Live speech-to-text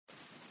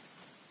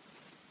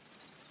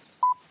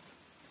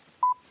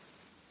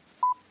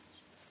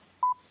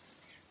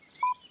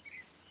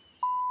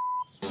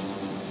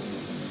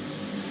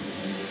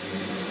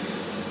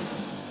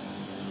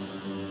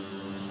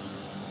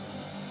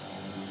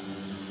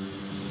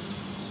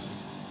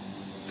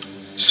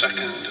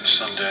Second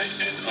Sunday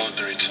in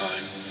Ordinary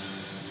Time,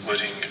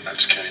 Wedding at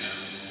Cana.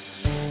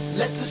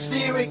 Let the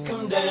Spirit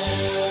come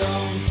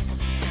down.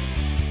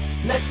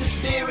 Let the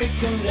Spirit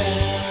come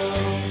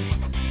down.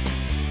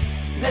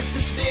 Let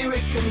the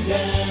Spirit come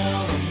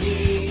down on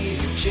me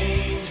and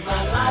change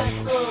my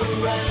life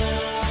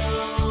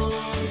around.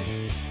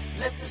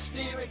 Let the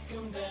Spirit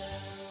come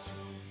down.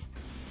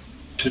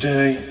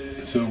 Today,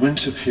 the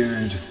winter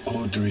period of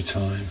Ordinary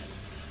Time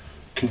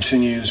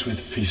continues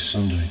with Peace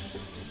Sunday.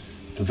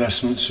 The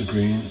vestments are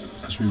green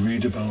as we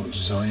read about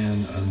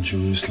Zion and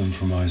Jerusalem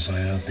from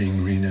Isaiah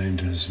being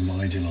renamed as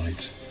My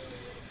Delight.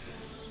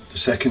 The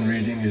second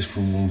reading is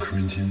from 1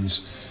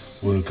 Corinthians,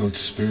 where God's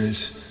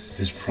Spirit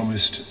is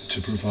promised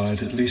to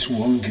provide at least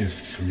one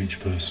gift for each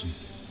person.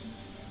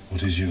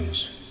 What is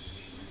yours?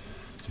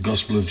 The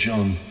Gospel of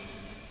John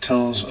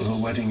tells of a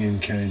wedding in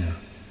Cana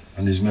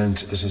and is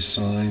meant as a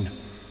sign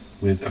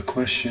with a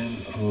question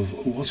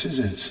of what is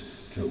it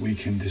that we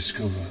can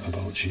discover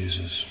about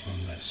Jesus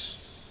from this.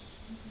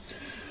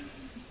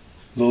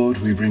 Lord,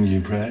 we bring you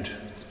bread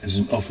is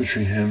an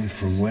offertory hymn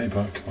from way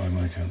back by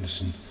Mike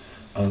Anderson,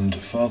 and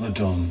Father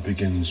Don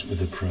begins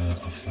with a prayer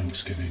of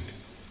thanksgiving.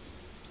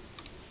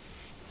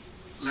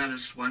 Let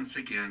us once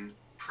again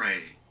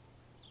pray.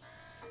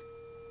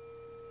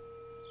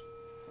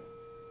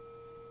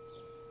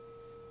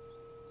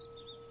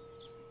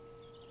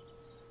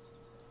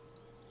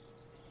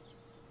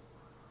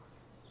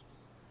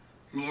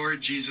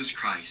 Lord Jesus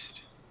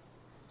Christ,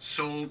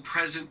 so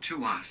present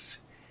to us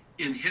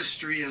in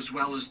history as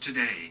well as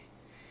today,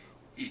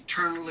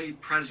 eternally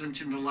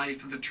present in the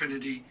life of the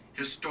Trinity,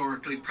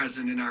 historically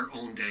present in our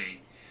own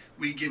day,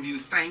 we give you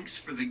thanks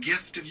for the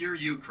gift of your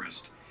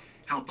Eucharist.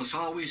 Help us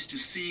always to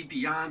see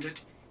beyond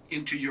it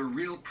into your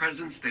real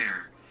presence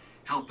there.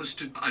 Help us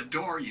to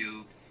adore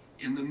you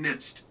in the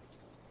midst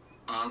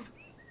of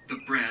the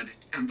bread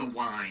and the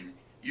wine,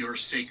 your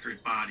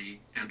sacred body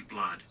and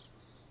blood.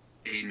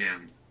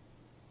 Amen.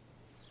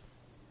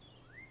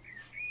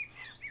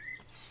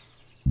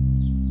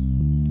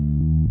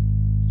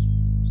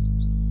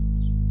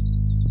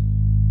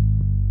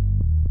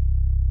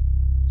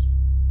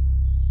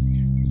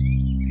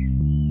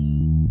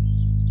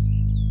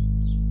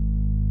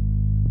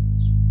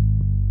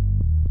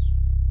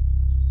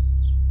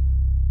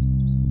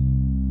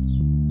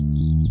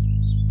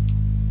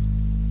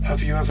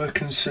 Have you ever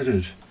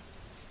considered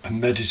a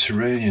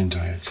Mediterranean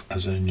diet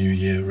as a New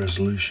Year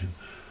resolution?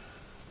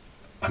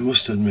 I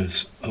must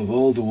admit, of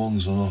all the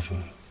ones on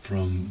offer,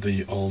 from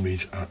the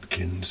all-meat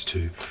Atkins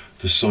to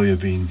the soya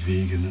bean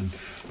vegan and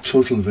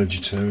total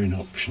vegetarian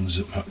options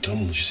at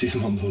McDonald's, you see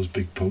them on those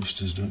big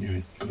posters, don't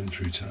you, going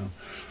through town?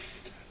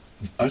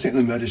 I think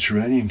the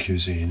Mediterranean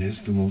cuisine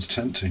is the most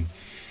tempting.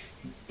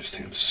 Just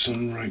think of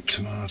sun-ripe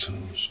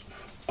tomatoes,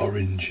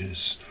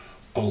 oranges,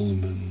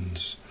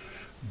 almonds,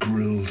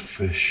 grilled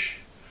fish,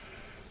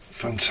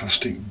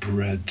 fantastic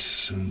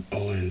breads and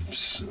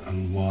olives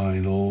and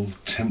wine, all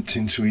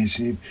tempting to eat,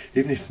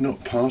 even if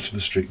not part of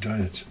a strict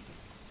diet.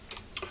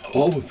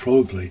 All were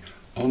probably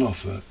on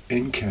offer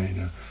in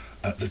Cana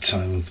at the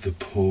time of the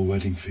poor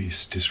wedding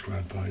feast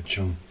described by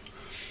John.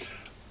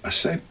 I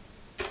say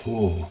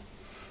poor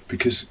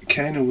because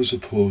Cana was a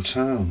poor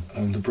town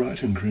and the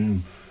bride and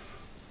groom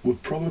were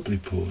probably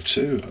poor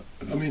too.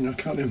 I mean, I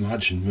can't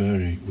imagine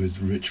Mary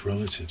with rich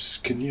relatives,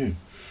 can you?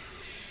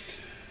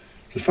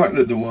 The fact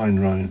that the wine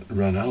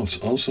ran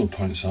out also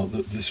points out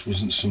that this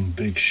wasn't some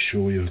big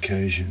showy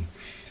occasion.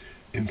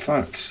 In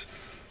fact,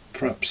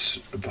 perhaps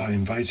by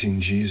inviting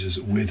Jesus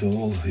with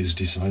all his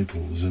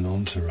disciples and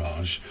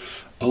entourage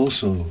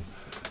also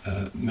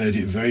made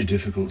it a very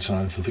difficult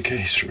time for the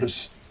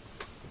caterers.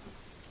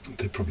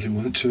 They probably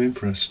weren't too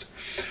impressed.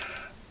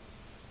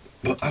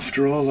 But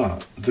after all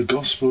that, the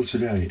gospel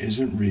today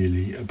isn't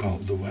really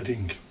about the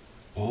wedding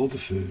or the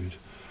food,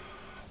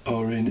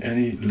 or in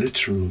any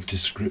literal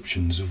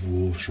descriptions of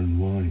water and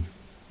wine.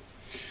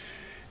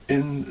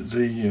 In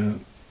the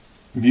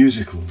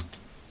musical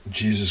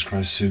Jesus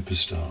Christ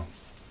Superstar,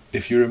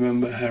 if you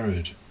remember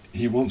Herod,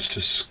 he wants to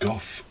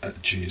scoff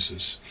at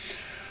Jesus.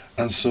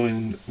 And so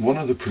in one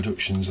of the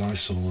productions I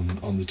saw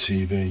on the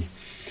TV,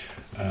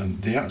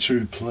 the actor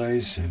who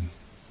plays him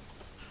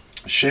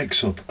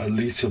shakes up a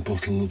litre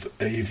bottle of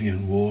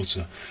avian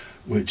water,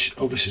 which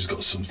obviously has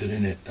got something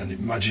in it, and it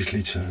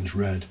magically turns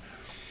red.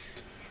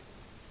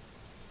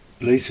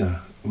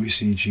 Later, we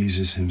see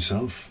Jesus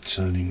himself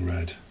turning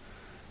red.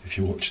 If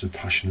you watch the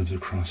Passion of the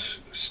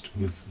Christ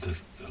with the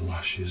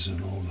lashes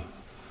and all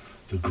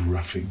the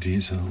graphic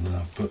detail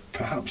now. But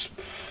perhaps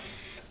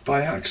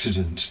by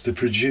accident, the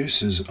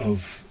producers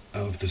of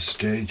the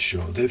stage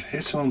show, they've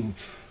hit on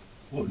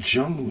what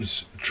John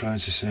was trying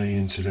to say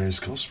in today's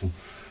gospel.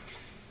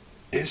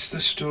 Is the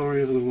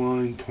story of the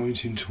wine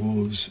pointing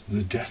towards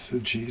the death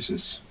of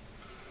Jesus?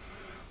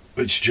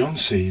 Which John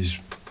sees.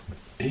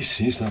 He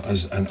sees that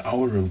as an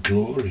hour of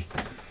glory.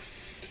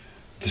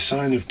 The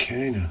sign of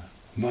Cana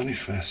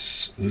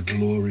manifests the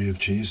glory of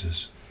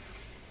Jesus.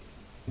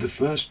 The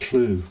first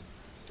clue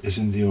is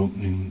in the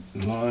opening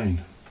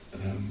line,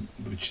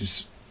 which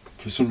is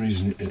for some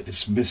reason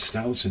it's missed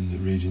out in the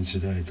reading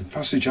today. The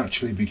passage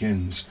actually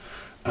begins,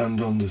 and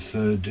on the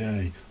third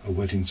day a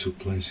wedding took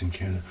place in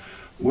Cana.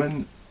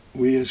 When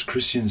we as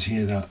Christians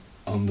hear that,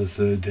 on the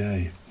third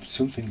day,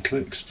 something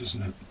clicks,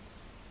 doesn't it?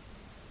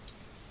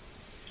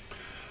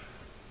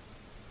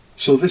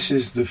 So this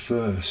is the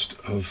first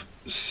of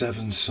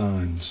 7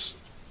 signs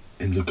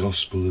in the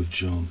Gospel of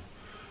John,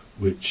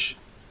 which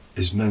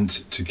is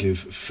meant to give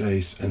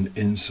faith and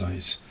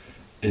insight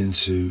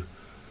into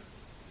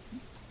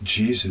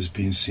Jesus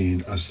being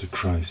seen as the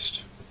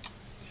Christ.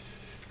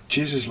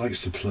 John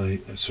likes to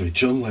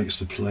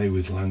play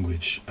with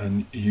language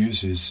and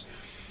uses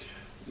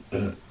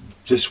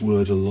this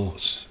word a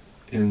lot.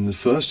 In the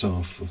first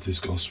half of this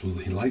Gospel,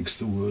 he likes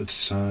the word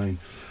sign,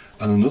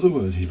 and another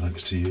word he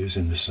likes to use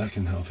in the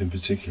second half in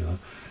particular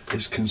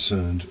is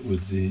concerned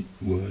with the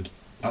word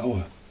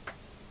hour.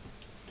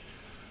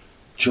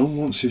 John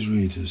wants his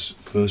readers,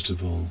 first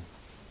of all,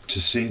 to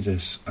see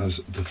this as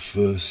the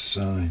first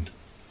sign.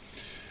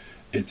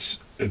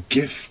 It's a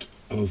gift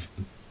of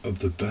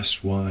the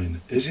best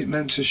wine. Is it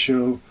meant to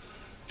show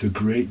the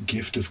great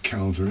gift of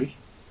Calvary,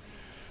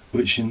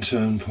 which in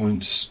turn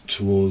points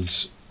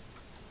towards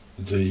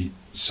the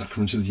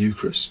sacrament of the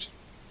Eucharist?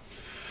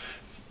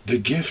 The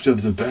gift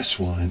of the best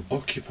wine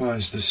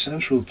occupies the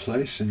central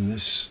place in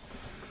this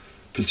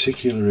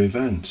particular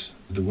event,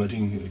 the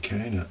wedding at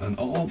Cana, and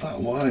all that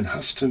wine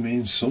has to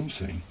mean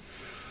something.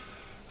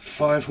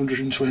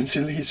 520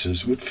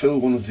 litres would fill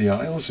one of the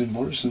aisles in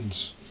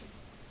Morrison's.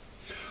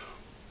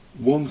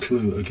 One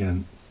clue,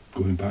 again,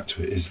 going back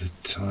to it, is the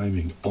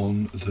timing,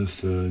 on the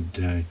third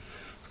day.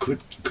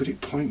 Could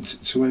it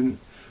point to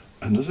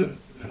another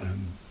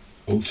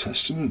Old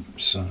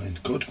Testament sign?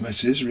 God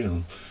met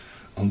Israel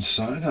on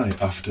Sinai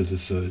after the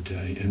third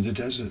day in the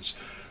desert.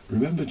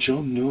 Remember,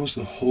 John knows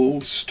the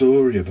whole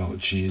story about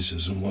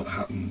Jesus and what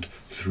happened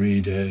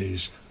 3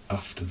 days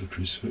after the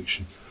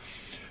crucifixion.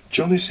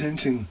 John is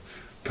hinting,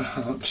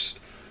 perhaps,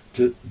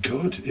 that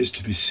God is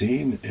to be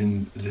seen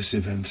in this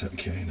event at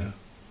Cana.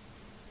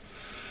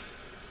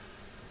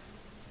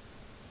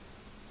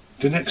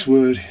 The next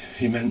word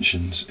he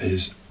mentions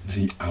is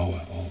the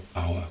hour, or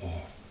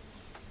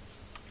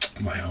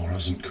my hour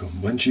hasn't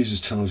come. When Jesus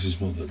tells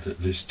his mother that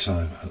this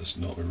time has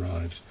not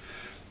arrived,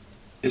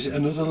 is it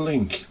another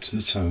link to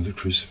the time of the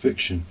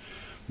crucifixion,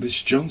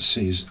 which John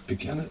sees,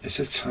 again, it's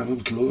a time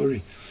of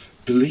glory.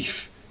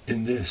 Belief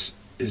in this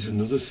is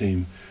another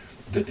theme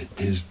that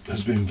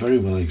has been very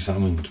well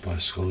examined by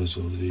scholars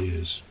over the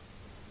years.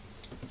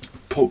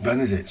 Pope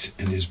Benedict,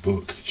 in his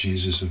book,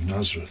 Jesus of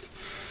Nazareth,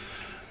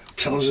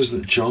 tells us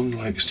that John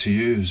likes to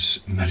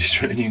use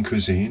Mediterranean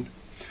cuisine,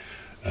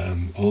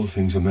 all the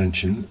things I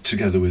mentioned,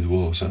 together with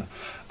water,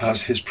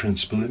 as his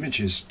principal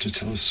images to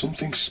tell us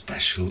something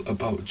special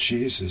about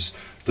Jesus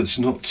that's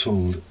not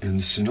told in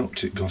the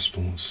synoptic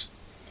Gospels.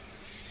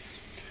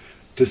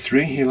 The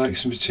 3 he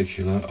likes in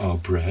particular are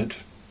bread,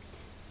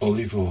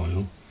 olive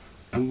oil,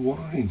 and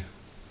wine.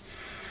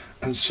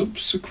 And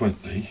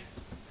subsequently,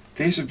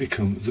 these have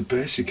become the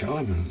basic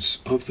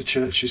elements of the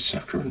Church's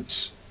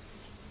sacraments.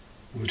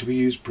 Where do we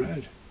use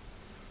bread?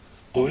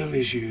 Oil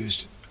is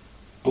used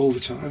all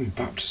the time in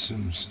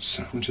baptisms,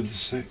 sacrament of the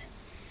sick.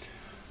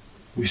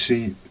 We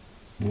see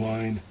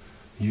wine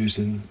used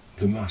in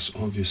the Mass,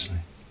 obviously.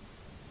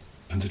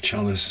 And the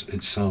chalice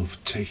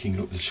itself, taking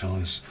up the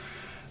chalice,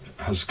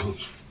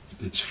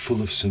 it's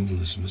full of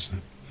symbolism, isn't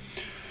it?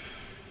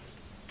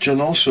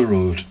 John also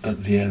wrote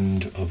at the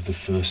end of the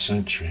 1st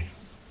century,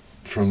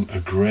 from a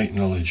great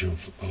knowledge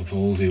of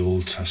all the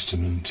Old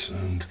Testament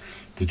and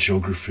the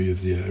geography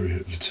of the area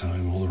at the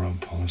time, all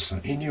around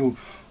Palestine. He knew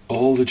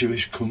all the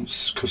Jewish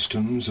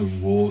customs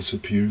of water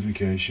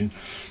purification.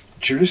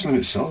 Jerusalem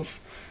itself,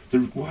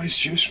 why is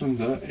Jews from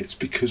there? It's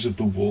because of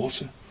the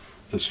water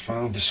that's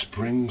found, the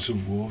springs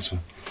of water.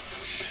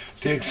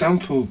 The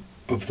example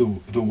of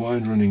the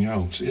wine running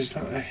out, is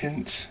that a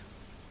hint?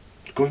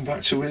 Going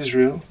back to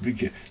Israel,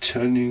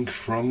 turning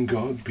from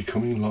God,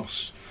 becoming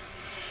lost.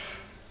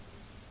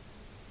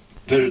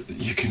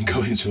 You can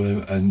go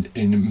into an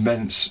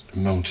immense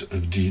amount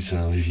of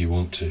detail if you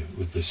want to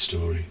with this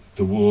story.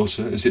 The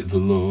water, is it the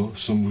law,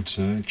 some would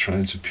say,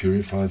 trying to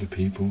purify the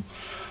people,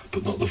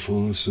 but not the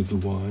fullness of the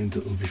wine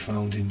that will be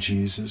found in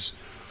Jesus?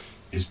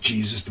 Is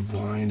Jesus the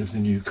wine of the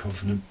new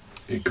covenant?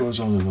 It goes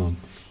on and on.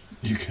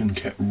 You can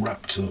get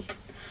wrapped up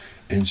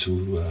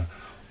into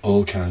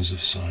all kinds of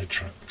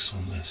sidetracks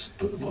on this.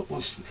 But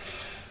what's the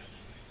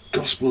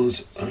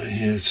Gospels are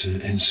here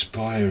to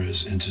inspire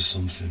us into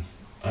something.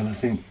 And I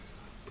think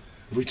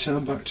if we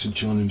turn back to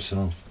John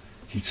himself,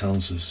 he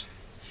tells us,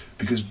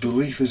 because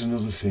belief is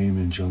another theme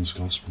in John's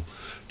Gospel.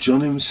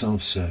 John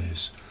himself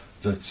says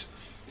that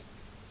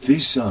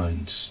these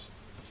signs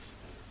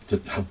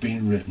that have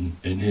been written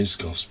in his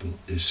Gospel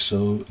is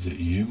so that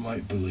you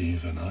might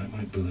believe and I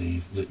might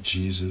believe that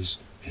Jesus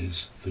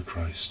is the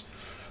Christ.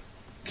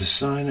 The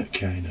sign at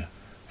Cana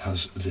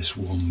has this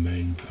one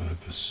main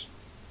purpose.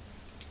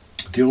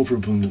 The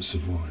overabundance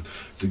of wine,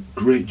 the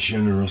great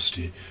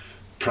generosity,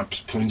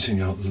 perhaps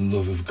pointing out the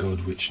love of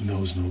God which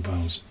knows no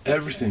bounds.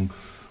 Everything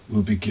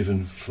will be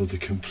given for the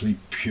complete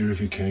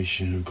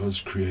purification of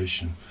God's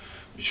creation,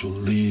 which will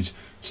lead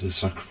to the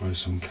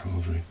sacrifice on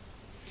Calvary.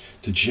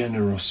 The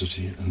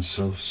generosity and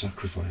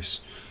self-sacrifice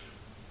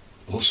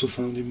also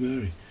found in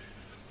Mary.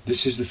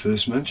 This is the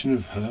first mention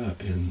of her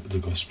in the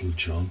Gospel of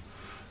John,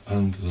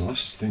 and the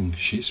last thing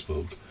she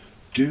spoke,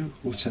 do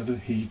whatever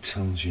he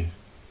tells you.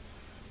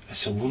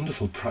 It's a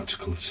wonderful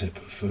practical tip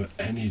for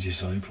any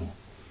disciple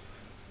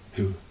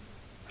who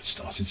had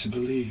started to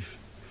believe.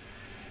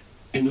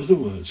 In other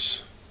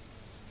words,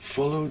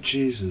 follow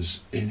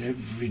Jesus in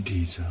every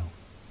detail.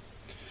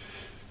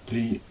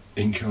 The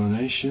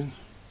incarnation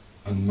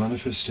and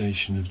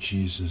manifestation of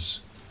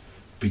Jesus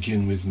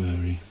begin with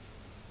Mary.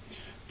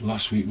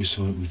 Last week we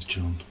saw it with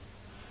John.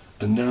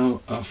 And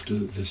now, after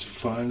this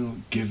final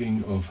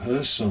giving of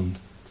her Son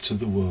to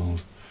the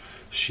world,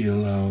 she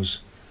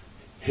allows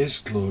his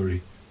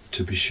glory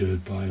to be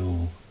shared by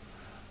all.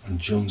 And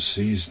John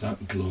sees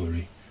that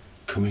glory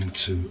coming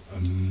to a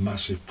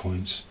massive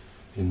point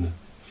in the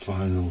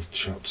final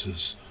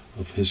chapters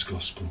of his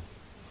Gospel.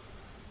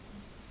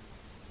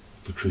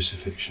 The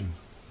crucifixion,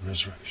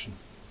 resurrection.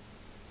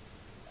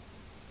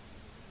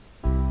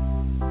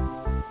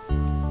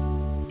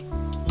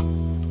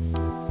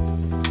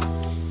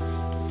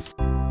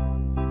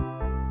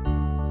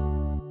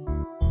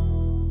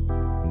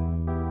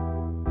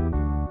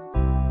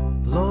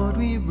 Lord,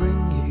 we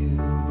bring you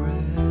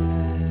bread.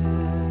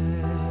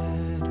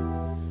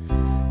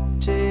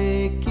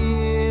 Take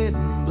it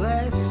and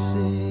bless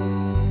it.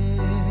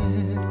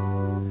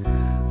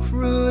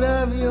 Fruit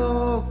of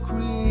your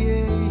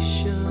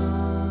creation,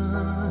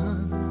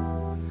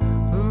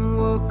 a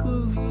work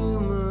of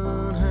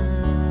human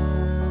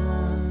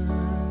hands.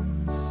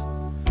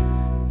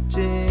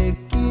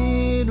 Take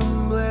it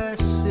and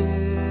bless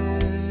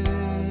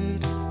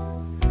it.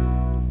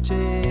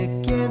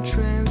 Take and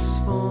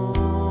transform.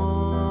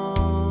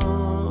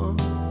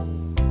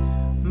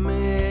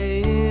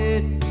 May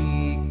it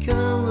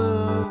become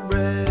the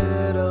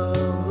bread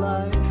of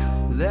life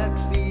that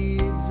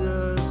feeds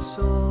us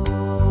all.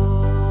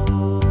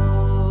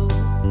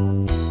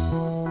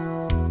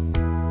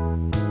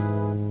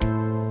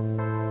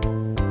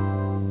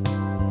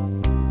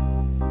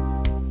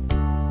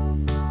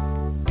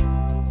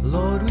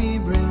 Lord, we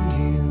bring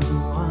you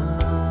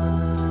wine.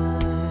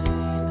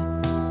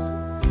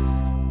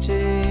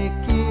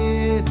 Take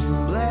it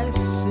and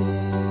bless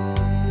it.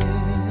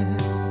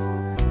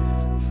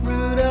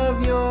 Fruit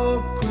of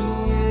your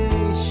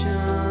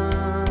creation,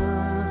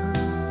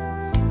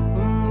 a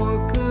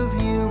work of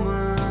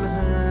human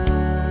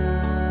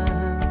hands.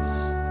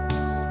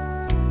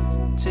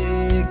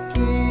 Take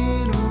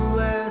it and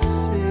bless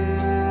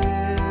it.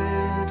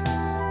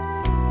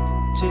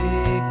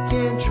 Take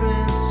and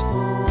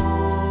transform.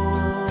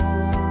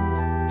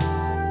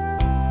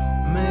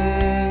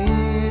 May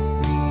it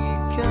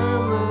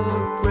become the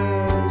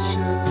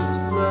precious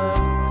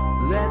blood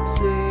that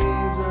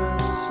saves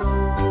us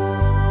all.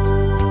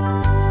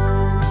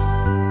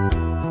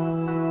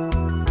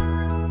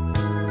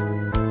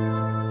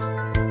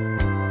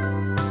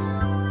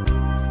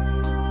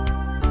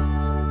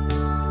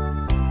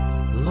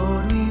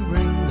 Lord, we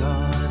bring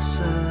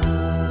ourselves.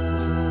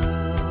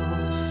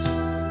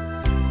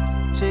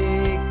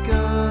 Take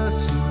us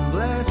and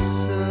bless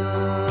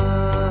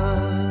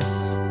us.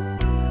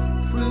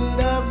 Fruit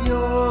of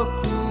your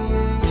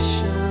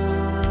creation,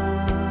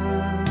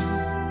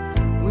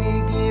 we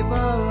give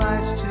our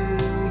lives to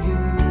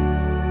you.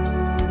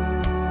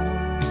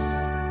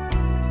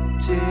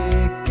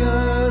 Take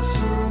us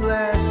and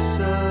bless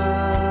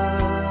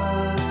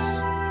us.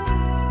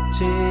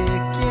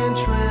 Take and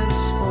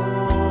transform.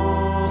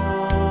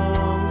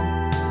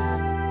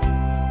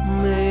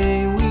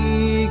 May we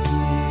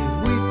give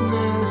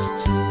witness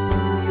to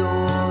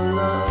your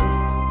love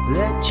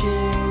that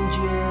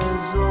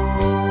changes all.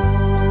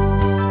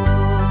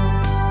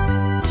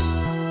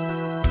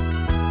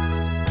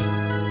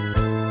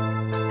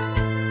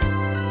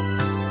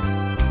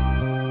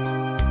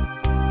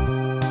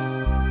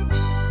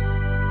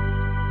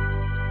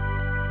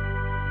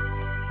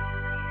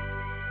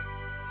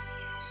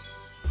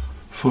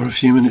 For a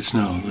few minutes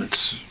now,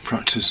 let's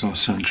practice our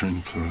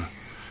centering prayer.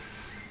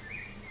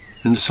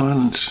 In the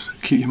silence,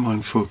 keep your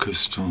mind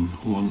focused on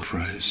one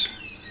phrase.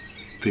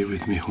 Be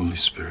with me, Holy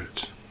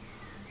Spirit.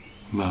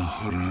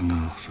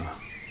 Maranatha.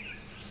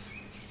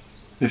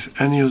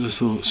 If any other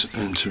thoughts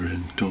enter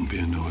in, don't be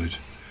annoyed.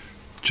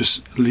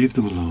 Just leave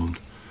them alone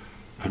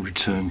and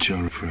return to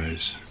your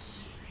phrase.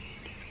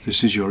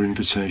 This is your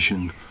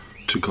invitation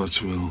to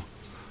God's will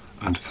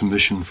and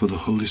permission for the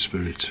Holy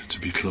Spirit to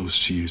be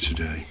close to you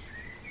today.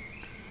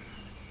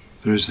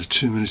 There is a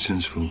 2-minute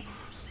interval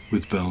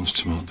with bells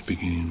to mark the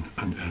beginning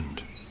and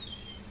end.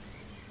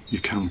 You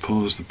can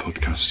pause the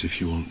podcast if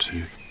you want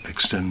to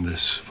extend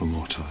this for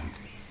more time.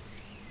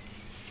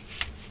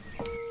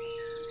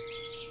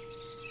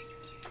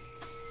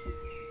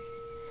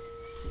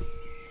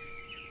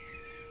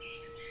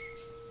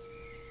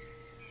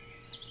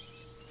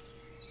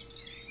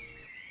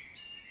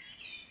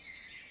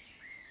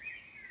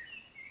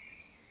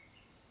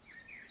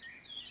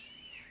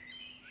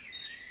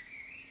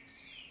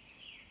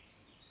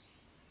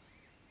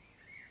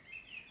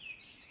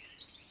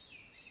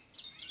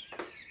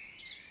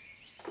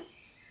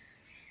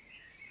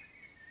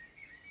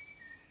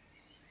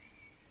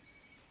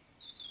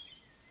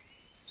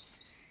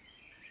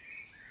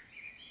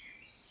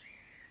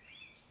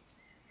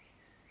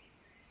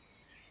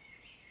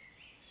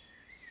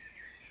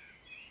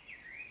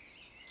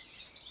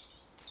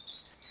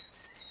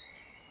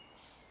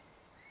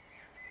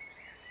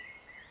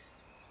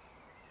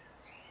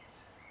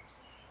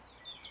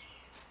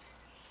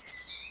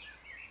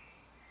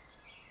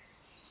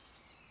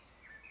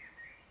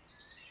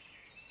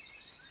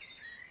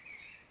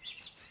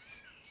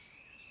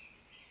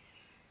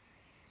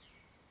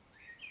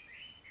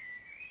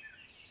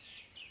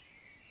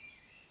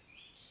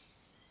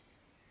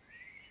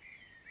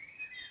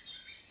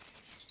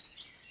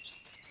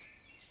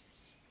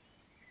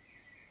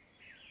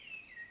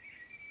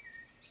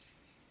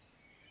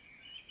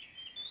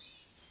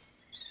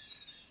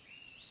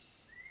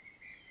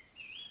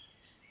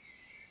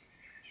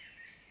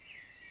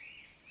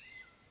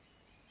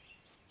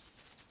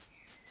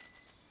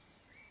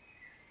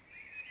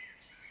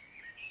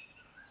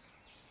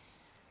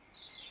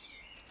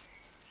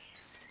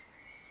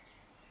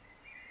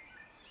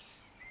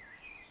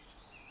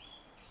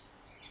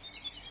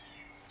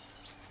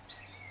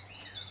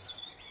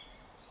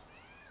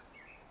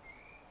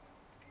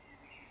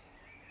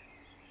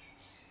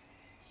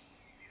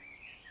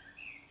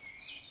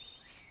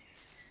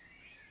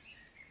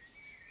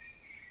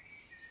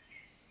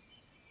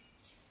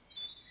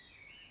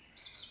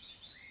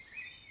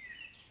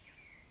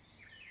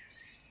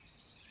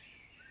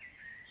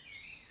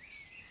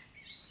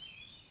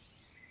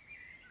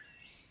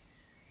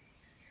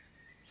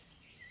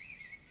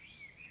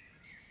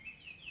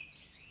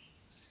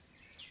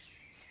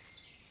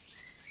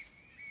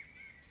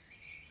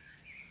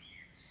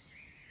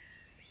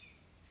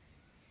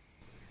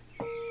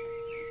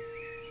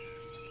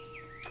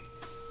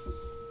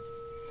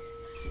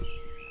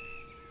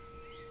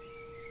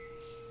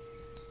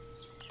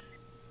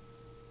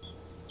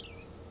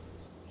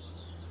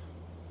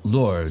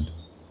 Lord,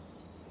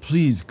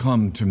 please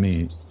come to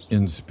me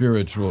in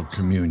spiritual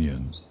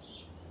communion.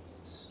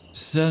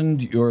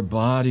 Send your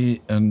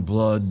body and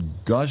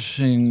blood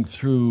gushing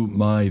through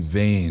my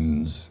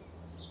veins.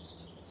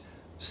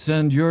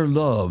 Send your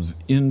love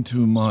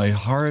into my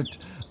heart,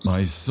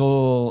 my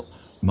soul,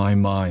 my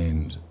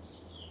mind.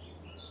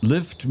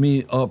 Lift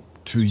me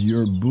up to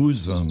your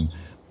bosom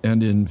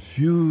and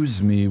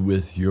infuse me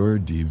with your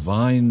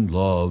divine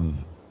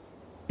love.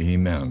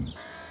 Amen.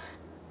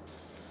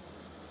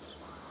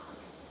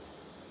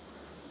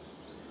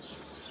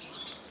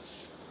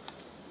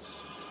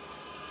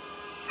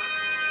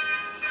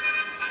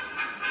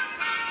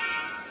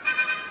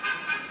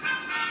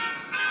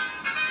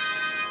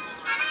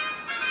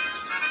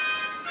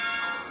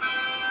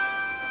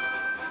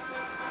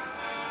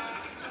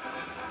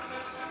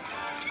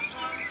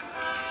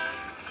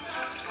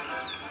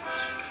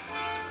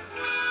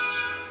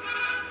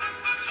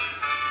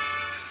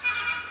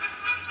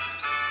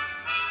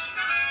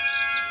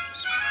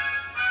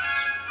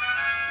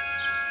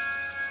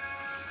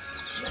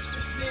 Let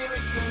the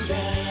Spirit come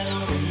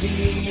down on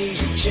me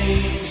and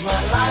change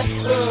my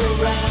life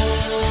around.